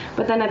parent,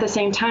 but then at the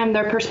same time,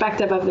 their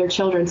perspective of their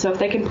children. So if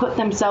they can put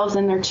themselves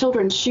in their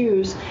children's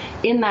shoes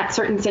in that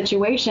certain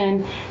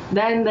situation,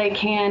 then they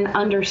can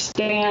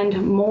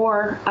understand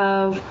more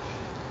of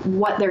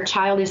what their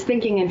child is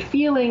thinking and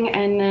feeling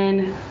and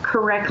then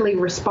correctly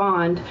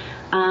respond,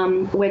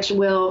 which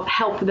will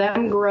help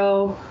them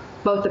grow,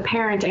 both the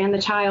parent and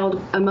the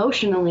child,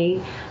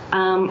 emotionally,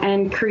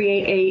 and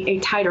create a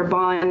tighter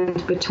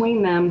bond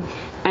between them,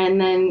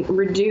 and then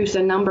reduce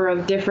a number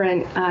of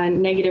different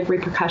negative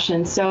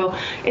repercussions. So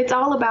it's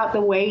all about the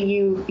way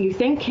you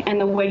think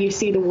and the way you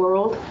see the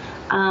world.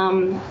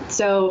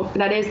 So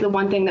that is the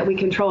one thing that we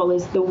control,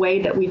 is the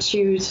way that we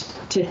choose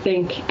to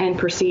think and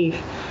perceive.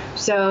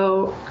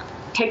 So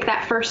take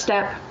that first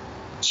step,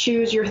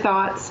 choose your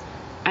thoughts,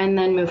 and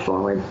then move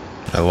forward.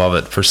 I love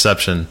it.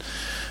 Perception.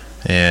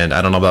 And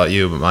I don't know about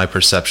you, but my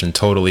perception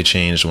totally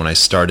changed when I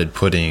started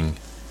putting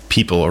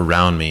people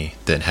around me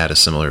that had a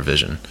similar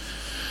vision.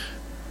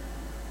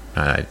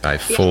 I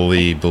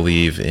fully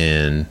believe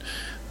in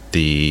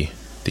the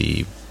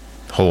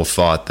whole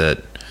thought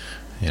that,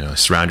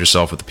 surround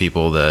yourself with the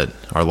people that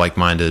are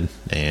like-minded,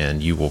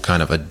 and you will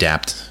kind of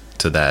adapt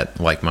to that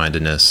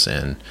like-mindedness,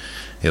 and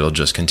it'll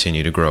just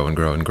continue to grow and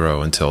grow and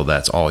grow until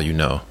that's all you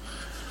know.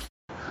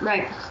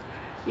 Right.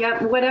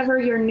 Yep. Whatever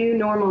your new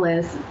normal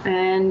is.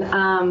 And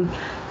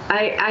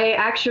I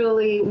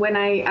actually, when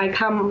I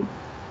come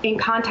in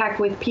contact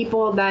with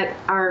people that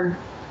are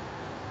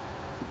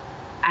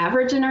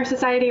average in our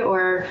society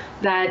or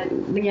that,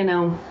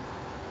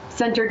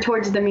 centered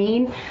towards the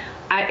mean,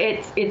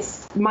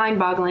 it's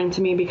mind-boggling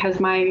to me, because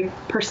my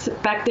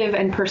perspective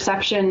and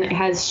perception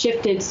has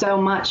shifted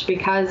so much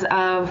because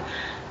of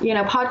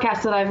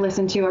podcasts that I've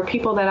listened to, or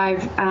people that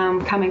I've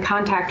come in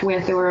contact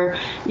with, or,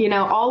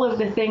 all of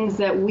the things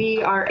that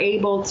we are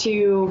able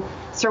to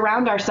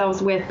surround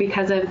ourselves with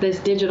because of this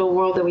digital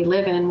world that we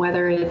live in,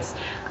 whether it's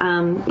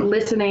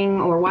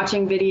listening or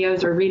watching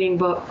videos or reading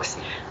books.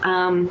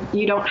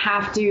 You don't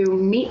have to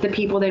meet the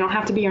people. They don't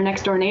have to be your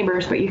next door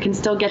neighbors, but you can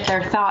still get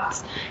their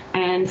thoughts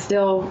and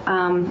still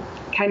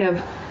kind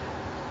of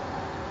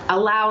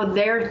allow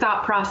their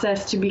thought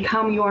process to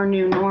become your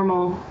new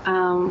normal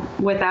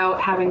without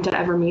having to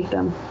ever meet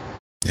them.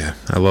 Yeah,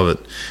 I love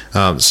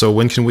it. So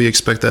when can we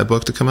expect that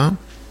book to come out?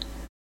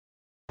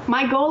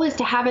 My goal is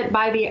to have it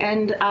by the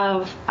end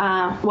of,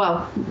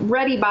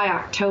 ready by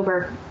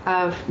October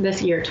of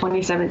this year,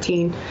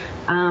 2017.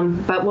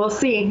 But we'll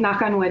see,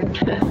 knock on wood.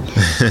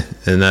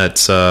 And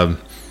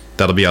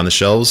that'll be on the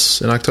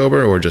shelves in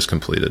October, or just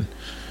completed?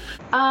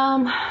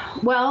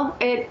 Well,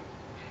 it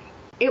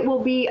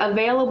will be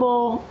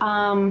available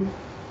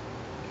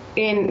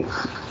in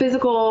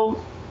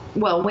physical.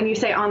 Well, when you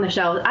say on the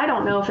shelves, I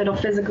don't know if it'll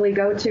physically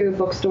go to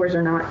bookstores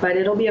or not, but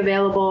it'll be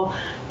available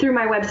through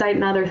my website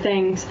and other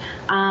things.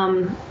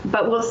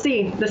 But we'll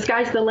see. The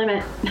sky's the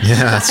limit.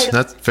 Yeah,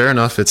 that's fair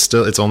enough. It's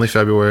only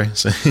February,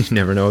 so you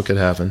never know what could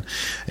happen.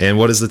 And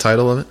what is the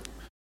title of it?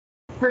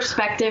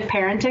 Perspective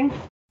Parenting.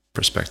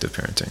 Perspective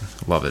Parenting.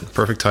 Love it.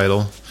 Perfect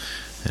title,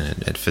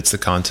 and it fits the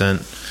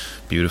content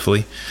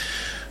beautifully.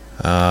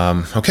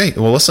 Okay,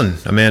 well, listen,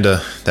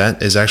 Amanda,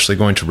 that is actually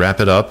going to wrap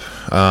it up.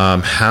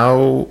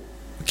 How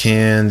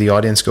can the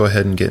audience go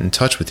ahead and get in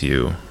touch with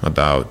you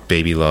about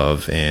Baby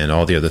Love and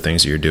all the other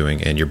things that you're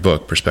doing and your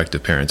book,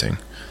 Perspective Parenting?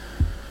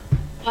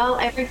 Well,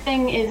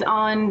 everything is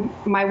on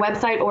my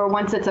website, or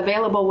once it's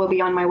available, will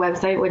be on my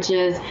website, which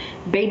is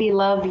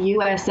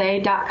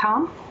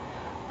babyloveusa.com.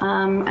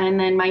 And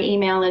then my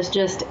email is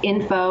just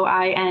info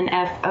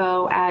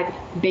at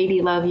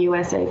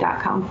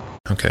babyloveusa.com.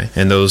 Okay.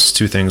 And those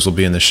two things will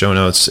be in the show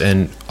notes.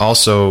 And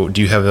also, do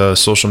you have a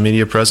social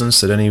media presence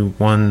that you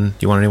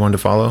want anyone to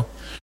follow?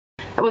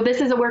 Well, this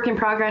is a work in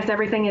progress.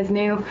 Everything is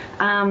new.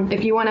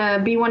 If you want to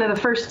be one of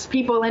the first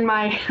people in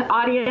my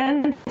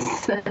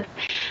audience,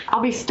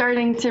 I'll be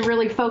starting to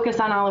really focus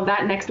on all of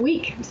that next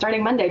week,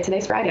 starting Monday.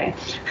 Today's Friday.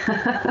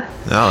 Oh,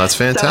 that's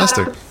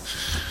fantastic.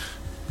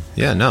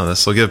 Yeah, no,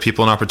 this will give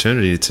people an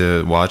opportunity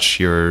to watch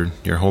your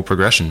whole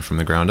progression from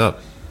the ground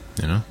up,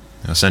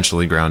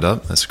 essentially ground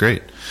up. That's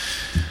great.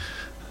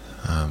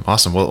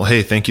 Awesome. Well,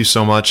 hey, thank you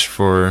so much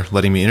for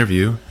letting me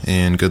interview,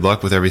 and good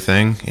luck with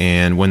everything.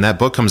 And when that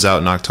book comes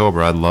out in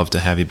October, I'd love to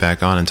have you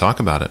back on and talk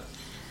about it.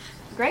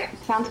 Great.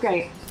 Sounds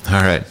great.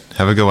 All right.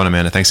 Have a good one,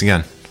 Amanda. Thanks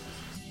again.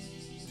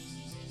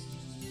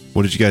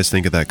 What did you guys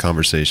think of that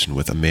conversation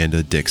with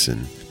Amanda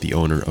Dixon, the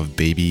owner of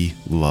Baby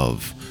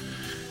Love?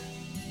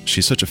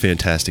 She's such a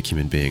fantastic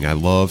human being. I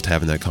loved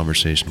having that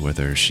conversation with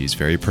her. She's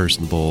very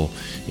personable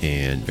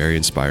and very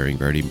inspiring,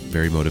 very,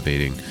 very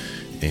motivating,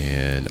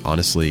 and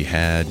honestly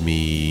had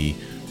me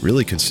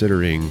really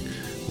considering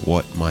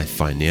what my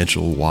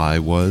financial why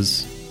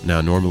was.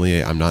 Now,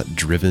 normally I'm not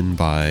driven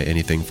by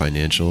anything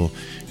financial,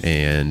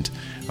 and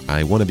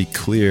I want to be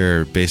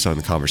clear, based on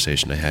the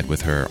conversation I had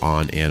with her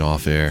on and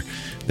off air,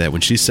 that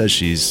when she says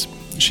she's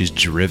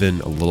driven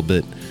a little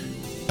bit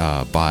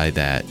by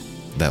that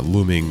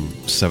looming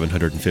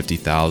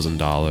 $750,000,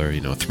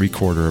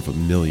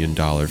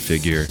 $750,000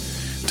 figure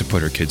to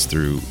put her kids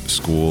through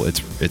school,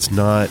 it's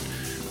not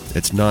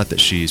that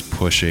she's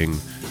pushing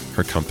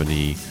her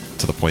company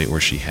to the point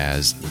where she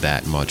has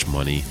that much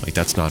money. Like,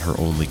 that's not her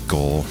only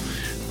goal,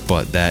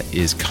 but that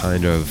is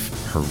kind of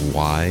her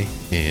why,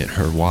 and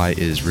her why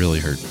is really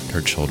her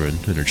children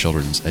and her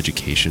children's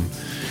education.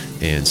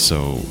 And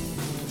so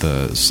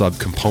the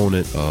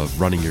subcomponent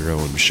of running your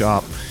own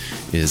shop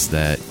is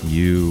that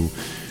you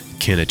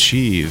can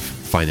achieve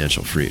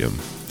financial freedom,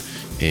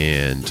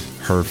 and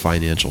her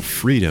financial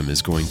freedom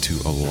is going to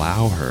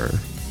allow her,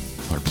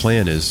 our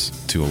plan is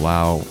to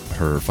allow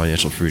her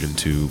financial freedom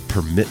to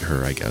permit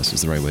her, I guess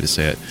is the right way to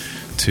say it,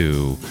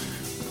 to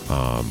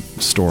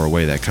store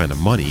away that kind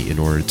of money in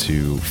order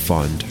to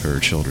fund her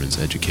children's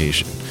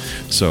education.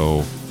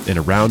 So in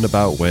a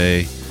roundabout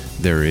way,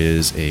 there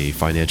is a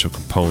financial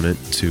component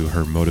to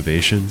her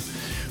motivation,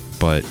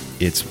 but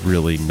it's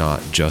really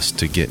not just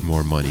to get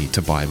more money to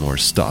buy more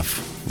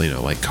stuff,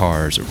 like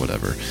cars or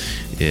whatever.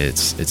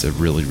 It's a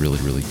really, really,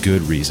 really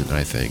good reason,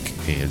 I think,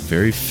 and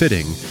very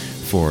fitting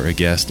for a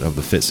guest of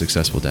the Fit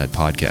Successful Dad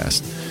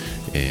podcast.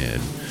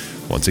 And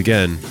once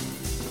again,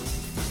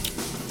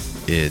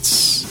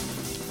 it's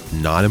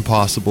not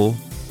impossible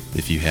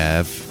if you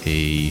have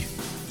a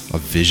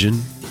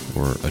vision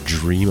or a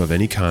dream of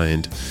any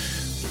kind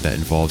that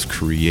involves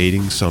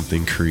creating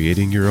something,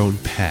 creating your own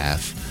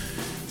path,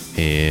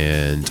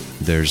 and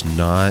there's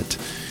not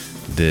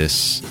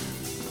this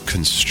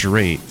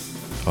constraint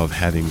of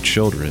having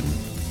children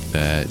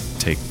that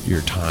take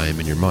your time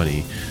and your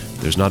money.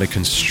 There's not a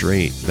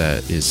constraint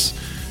that is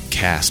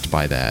cast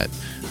by that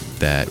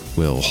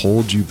will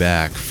hold you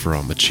back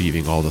from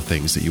achieving all the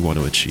things that you want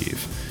to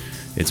achieve.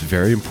 It's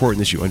very important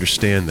that you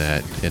understand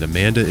that, and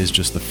Amanda is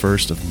just the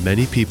first of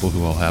many people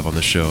who I'll have on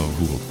the show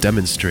who will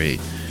demonstrate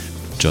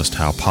just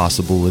how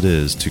possible it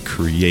is to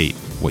create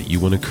what you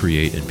want to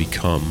create and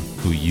become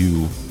who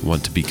you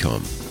want to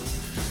become.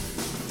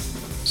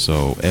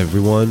 So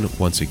everyone,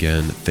 once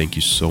again, thank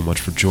you so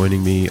much for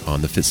joining me on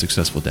the Fit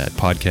Successful Dad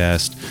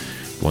podcast.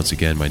 Once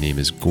again, my name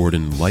is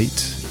Gordon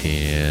Light,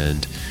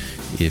 and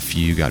if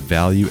you got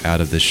value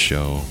out of this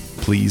show,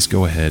 please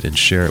go ahead and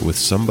share it with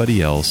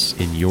somebody else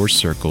in your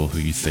circle who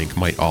you think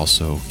might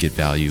also get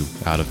value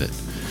out of it.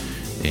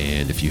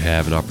 And if you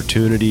have an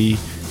opportunity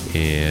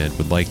and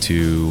would like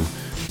to,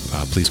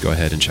 please go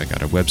ahead and check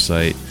out our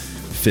website,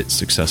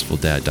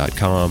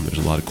 fitsuccessfuldad.com. There's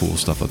a lot of cool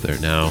stuff up there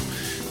now,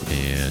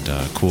 and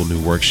a cool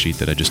new worksheet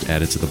that I just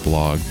added to the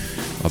blog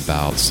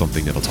about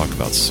something that I'll talk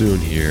about soon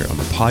here on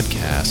the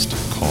podcast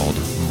called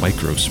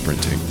micro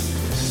sprinting.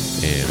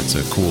 And it's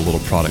a cool little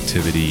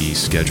productivity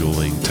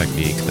scheduling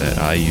technique that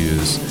I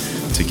use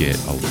to get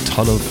a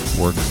ton of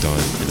work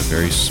done in a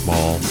very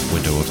small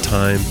window of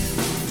time,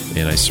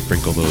 and I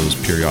sprinkle those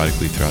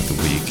periodically throughout the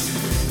week.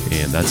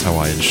 And that's how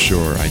I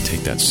ensure I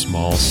take that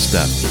small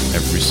step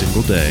every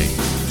single day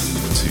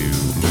to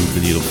move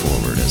the needle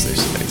forward, as they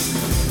say.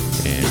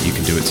 And you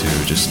can do it too.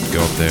 Just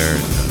go up there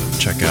and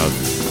check out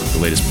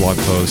the latest blog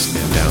post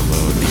and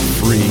download the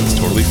free, it's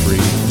totally free,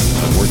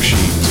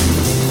 worksheet to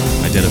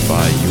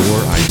identify your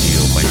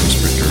ideal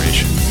microsprint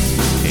duration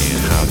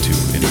and how to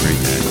integrate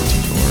that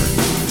into your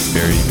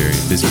very, very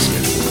busy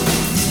schedule.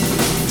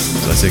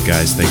 So that's it,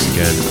 guys. Thanks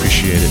again.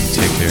 Appreciate it.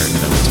 Take care,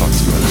 and I will talk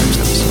to you on the next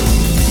episode.